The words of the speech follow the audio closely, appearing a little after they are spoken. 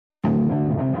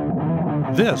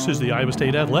This is the Iowa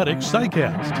State Athletics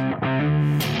SciCast.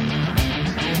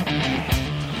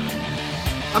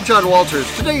 I'm John Walters.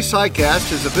 Today's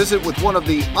SciCast is a visit with one of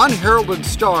the unheralded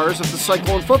stars of the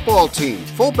Cyclone football team,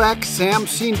 fullback Sam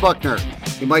Steenbuchner.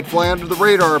 He might fly under the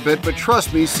radar a bit, but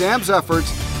trust me, Sam's efforts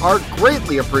are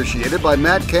greatly appreciated by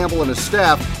Matt Campbell and his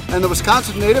staff, and the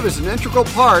Wisconsin native is an integral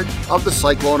part of the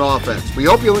Cyclone offense. We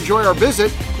hope you'll enjoy our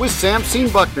visit with Sam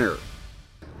Steenbuchner.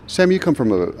 Sam, you come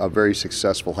from a very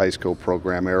successful high school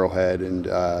program, Arrowhead, and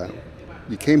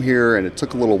you came here and it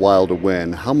took a little while to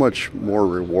win. How much more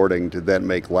rewarding did that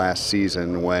make last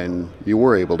season when you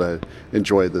were able to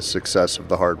enjoy the success of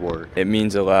the hard work? It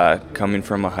means a lot coming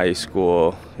from a high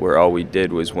school where all we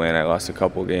did was win. I lost a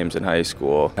couple games in high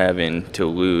school. Having to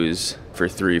lose for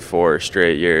 3-4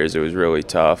 straight years, it was really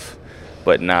tough.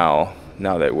 But now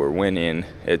that we're winning,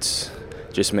 it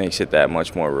just makes it that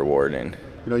much more rewarding.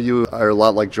 You know, you are a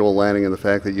lot like Joel Lanning in the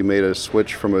fact that you made a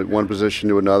switch from one position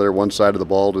to another, one side of the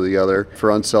ball to the other,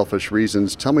 for unselfish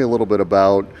reasons. Tell me a little bit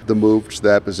about the move to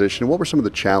that position. What were some of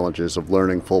the challenges of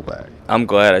learning fullback? I'm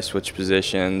glad I switched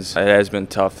positions. It has been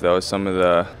tough, though. Some of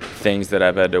the things that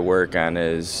I've had to work on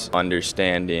is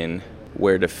understanding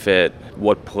where to fit,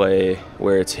 what play,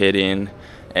 where it's hitting,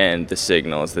 and the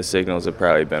signals. The signals have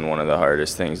probably been one of the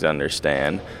hardest things to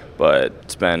understand, but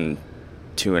it's been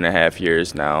 2.5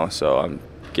 years now, so I'm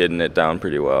getting it down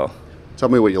pretty well. Tell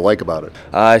me what you like about it.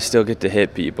 I still get to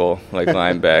hit people like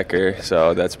linebacker,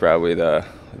 so that's probably the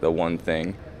one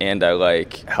thing. And I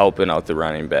like helping out the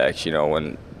running backs. You know,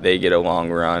 when they get a long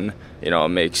run, you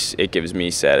know, it gives me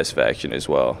satisfaction as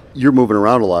well. You're moving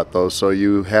around a lot, though, so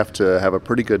you have to have a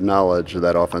pretty good knowledge of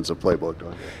that offensive playbook,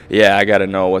 don't you? Yeah, I got to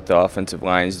know what the offensive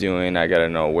line's doing. I got to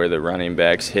know where the running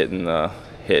back's hitting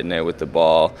it with the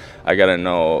ball. I got to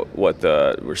know who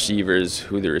the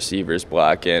receivers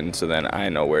block in, so then I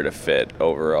know where to fit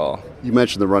overall. You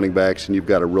mentioned the running backs, and you've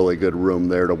got a really good room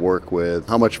there to work with.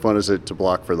 How much fun is it to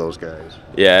block for those guys?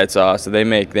 Yeah, it's awesome. They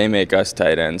make us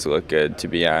tight ends look good, to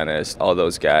be honest. All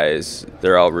those guys,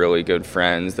 they're all really good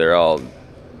friends. They're all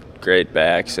great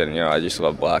backs, and I just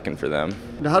love blocking for them.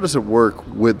 Now, how does it work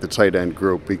with the tight end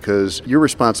group? Because your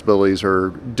responsibilities are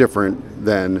different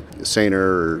than Sainer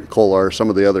or Kolar or some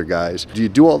of the other guys. Do you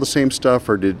do all the same stuff,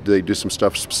 or did they do some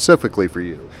stuff specifically for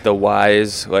you? The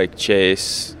Ys, like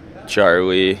Chase,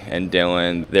 Charlie, and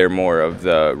Dylan, they're more of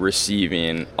the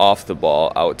receiving off the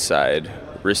ball, outside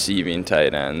receiving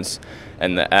tight ends.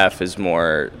 And the F is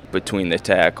more between the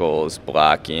tackles,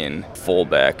 blocking,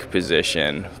 fullback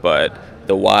position. But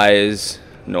the Ys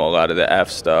know a lot of the F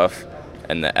stuff,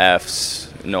 and the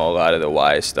Fs know a lot of the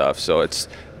Y stuff. So it's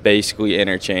basically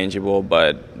interchangeable,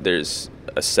 but there's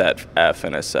a set F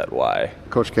and a set Y.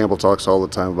 Coach Campbell talks all the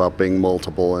time about being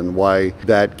multiple and why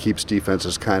that keeps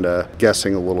defenses kind of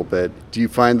guessing a little bit. Do you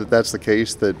find that that's the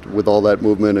case, that with all that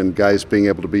movement and guys being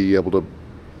able to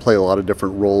play a lot of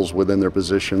different roles within their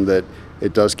position, that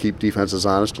it does keep defenses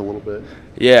honest a little bit?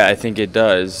 Yeah, I think it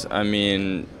does. I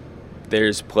mean,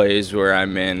 there's plays where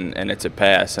I'm in and it's a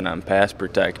pass and I'm pass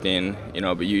protecting,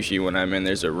 but usually when I'm in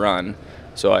there's a run.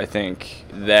 So I think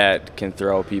that can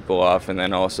throw people off, and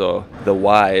then also the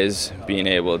Ys being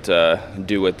able to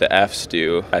do what the Fs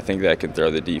do, I think that can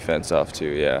throw the defense off too,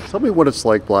 yeah. Tell me what it's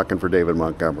like blocking for David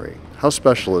Montgomery. How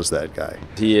special is that guy?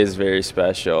 He is very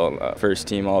special. First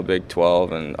team All Big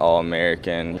 12 and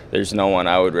All-American. There's no one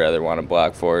I would rather want to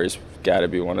block for. He's got to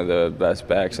be one of the best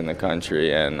backs in the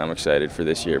country, and I'm excited for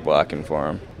this year blocking for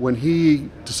him. When he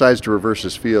decides to reverse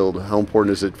his field, how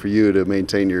important is it for you to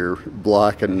maintain your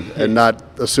block and not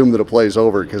assume that a play's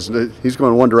over? Because he's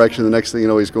going one direction, the next thing you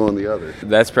know, he's going the other.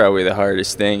 That's probably the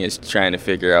hardest thing, is trying to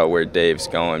figure out where Dave's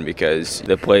going, because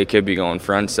the play could be going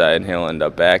front side and he'll end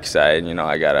up backside.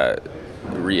 I got to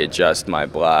readjust my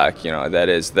block. That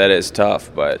is tough,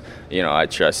 but I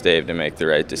trust Dave to make the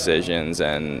right decisions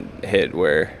and hit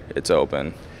where it's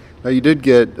open. Now, you did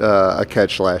get a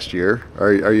catch last year.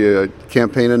 Are you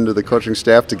campaigning to the coaching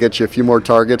staff to get you a few more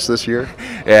targets this year?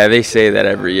 Yeah, they say that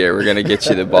every year. We're going to get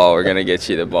you the ball. We're going to get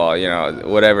you the ball.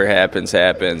 Whatever happens.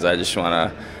 I just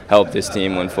want to help this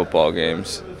team win football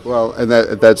games. Well, and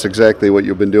that's exactly what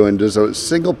you've been doing. Does a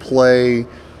single play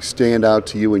stand out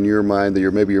to you in your mind that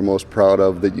you're most proud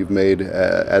of that you've made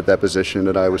at that position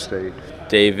at Iowa State?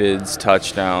 David's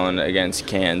touchdown against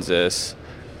Kansas.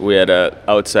 We had an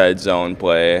outside zone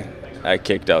play. I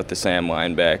kicked out the Sam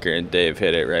linebacker, and Dave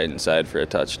hit it right inside for a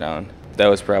touchdown. That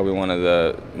was probably one of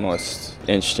the most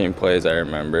interesting plays I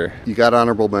remember. You got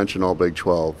honorable mention All Big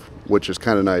 12, which is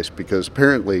kind of nice because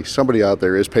apparently somebody out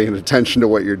there is paying attention to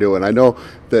what you're doing. I know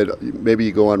that maybe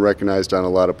you go unrecognized on a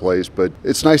lot of plays, but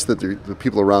it's nice that the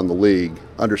people around the league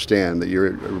understand that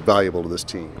you're valuable to this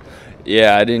team.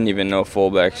 Yeah, I didn't even know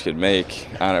fullbacks could make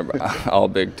all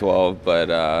Big 12,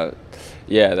 but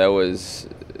yeah, that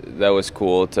was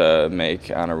cool to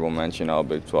make honorable mention all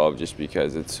Big 12 just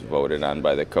because it's voted on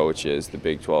by the coaches, the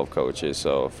Big 12 coaches.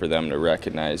 So for them to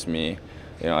recognize me,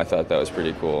 I thought that was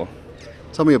pretty cool.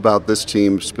 Tell me about this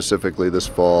team specifically this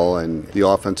fall and the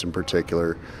offense in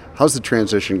particular. How's the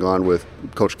transition gone with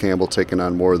Coach Campbell taking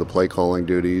on more of the play calling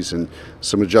duties and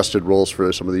some adjusted roles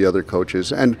for some of the other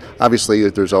coaches? And obviously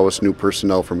there's always new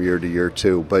personnel from year to year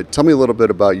too. But tell me a little bit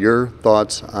about your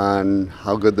thoughts on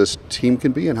how good this team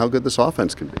can be and how good this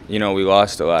offense can be. We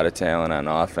lost a lot of talent on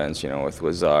offense, with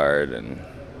Lazard and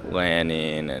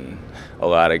Lanning and a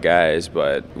lot of guys,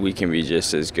 but we can be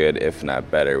just as good, if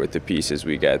not better, with the pieces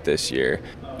we got this year.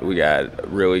 We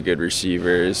got really good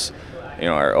receivers.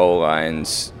 Our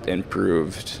O-line's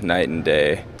improved night and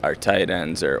day. Our tight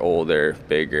ends are older,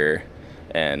 bigger,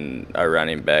 and our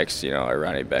running backs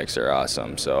are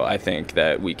awesome. So I think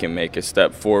that we can make a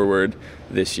step forward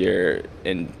this year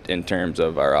in terms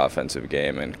of our offensive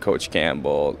game and Coach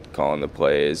Campbell calling the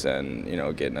plays and,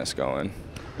 getting us going.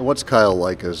 And what's Kyle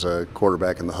like as a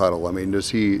quarterback in the huddle? I mean, is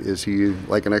he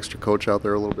like an extra coach out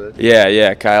there a little bit?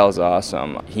 Yeah, Kyle's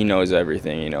awesome. He knows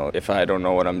everything. If I don't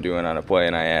know what I'm doing on a play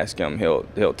and I ask him,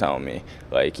 he'll tell me.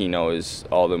 Like, he knows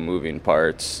all the moving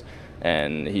parts,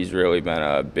 and he's really been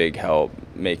a big help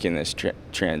making this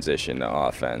transition to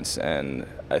offense. And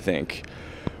I think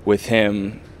with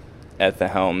him at the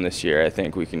helm this year, I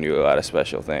think we can do a lot of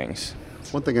special things.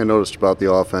 One thing I noticed about the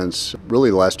offense, really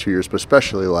the last 2 years, but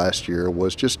especially last year,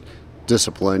 was just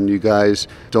discipline. You guys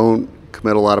don't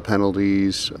commit a lot of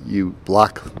penalties. You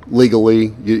block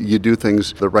legally. You do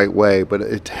things the right way, but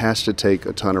it has to take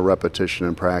a ton of repetition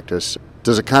and practice.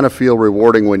 Does it kind of feel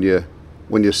rewarding when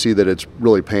you see that it's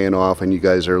really paying off and you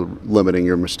guys are limiting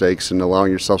your mistakes and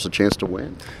allowing yourselves a chance to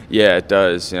win? Yeah, it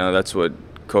does. That's what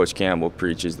Coach Campbell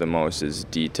preaches the most is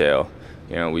detail.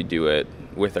 We do it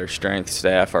with our strength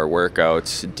staff, our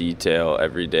workouts, detail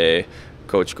every day.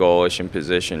 Coach Golish in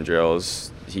position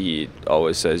drills, he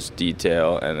always says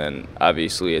detail, and then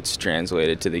obviously it's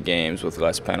translated to the games with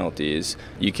less penalties.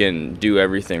 You can do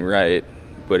everything right,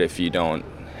 but if you don't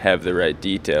have the right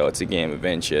detail, it's a game of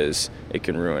inches. It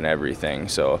can ruin everything.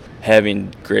 So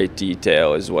having great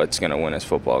detail is what's going to win us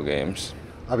football games.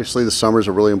 Obviously, the summer is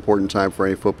a really important time for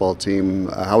any football team.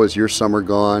 How has your summer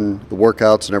gone? The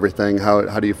workouts and everything,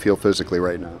 how do you feel physically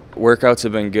right now? Workouts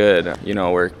have been good.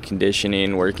 We're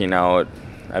conditioning, working out.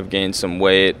 I've gained some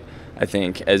weight. I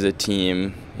think as a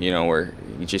team, we're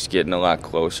just getting a lot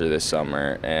closer this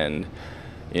summer. And,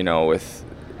 with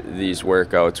these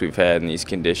workouts we've had and these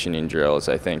conditioning drills,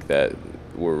 I think that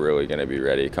we're really going to be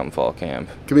ready come fall camp.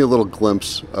 Give me a little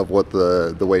glimpse of what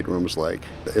the weight room's like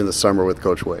in the summer with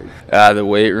Coach Wade. The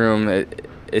weight room,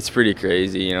 it's pretty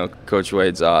crazy. Coach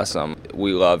Wade's awesome.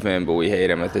 We love him, but we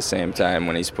hate him at the same time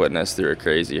when he's putting us through a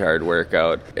crazy hard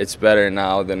workout. It's better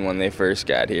now than when they first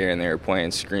got here and they were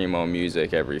playing screamo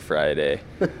music every Friday.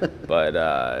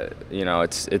 But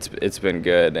it's been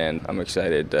good, and I'm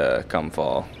excited to come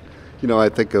fall. I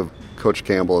think of Coach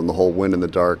Campbell and the whole win in the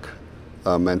dark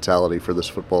mentality for this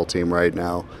football team right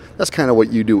now. That's kind of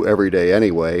what you do every day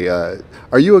anyway.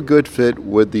 Are you a good fit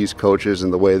with these coaches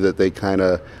in the way that they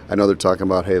I know they're talking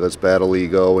about, hey, let's battle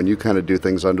ego, and you kind of do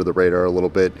things under the radar a little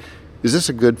bit. Is this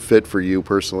a good fit for you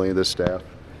personally, this staff?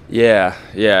 Yeah,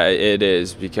 it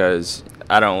is, because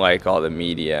I don't like all the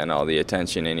media and all the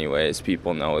attention anyways.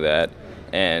 People know that.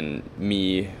 And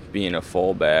me being a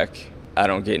fullback, I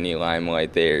don't get any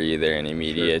limelight there either, any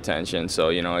media attention. So,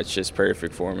 it's just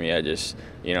perfect for me. I just,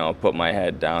 put my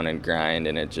head down and grind,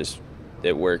 and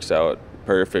it works out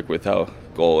perfect with how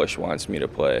Golish wants me to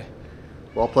play.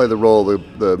 Well, I'll play the role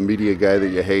of the media guy that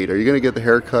you hate. Are you going to get the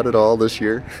haircut at all this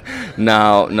year?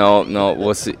 No.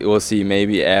 We'll see.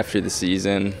 Maybe after the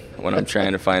season when I'm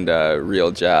trying to find a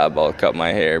real job, I'll cut my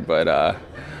hair, but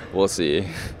we'll see.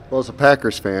 Well, as a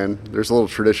Packers fan, there's a little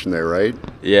tradition there, right?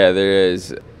 Yeah, there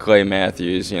is. Clay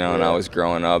Matthews, when I was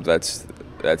growing up, that's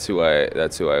who I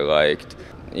liked.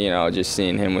 Just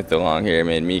seeing him with the long hair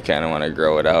made me kind of want to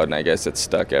grow it out, and I guess it's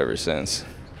stuck ever since.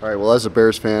 All right, well, as a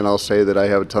Bears fan, I'll say that I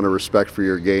have a ton of respect for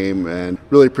your game and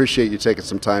really appreciate you taking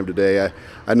some time today.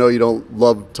 I know you don't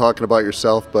love talking about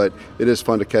yourself, but it is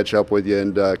fun to catch up with you,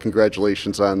 and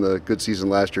congratulations on the good season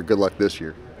last year. Good luck this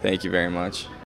year. Thank you very much.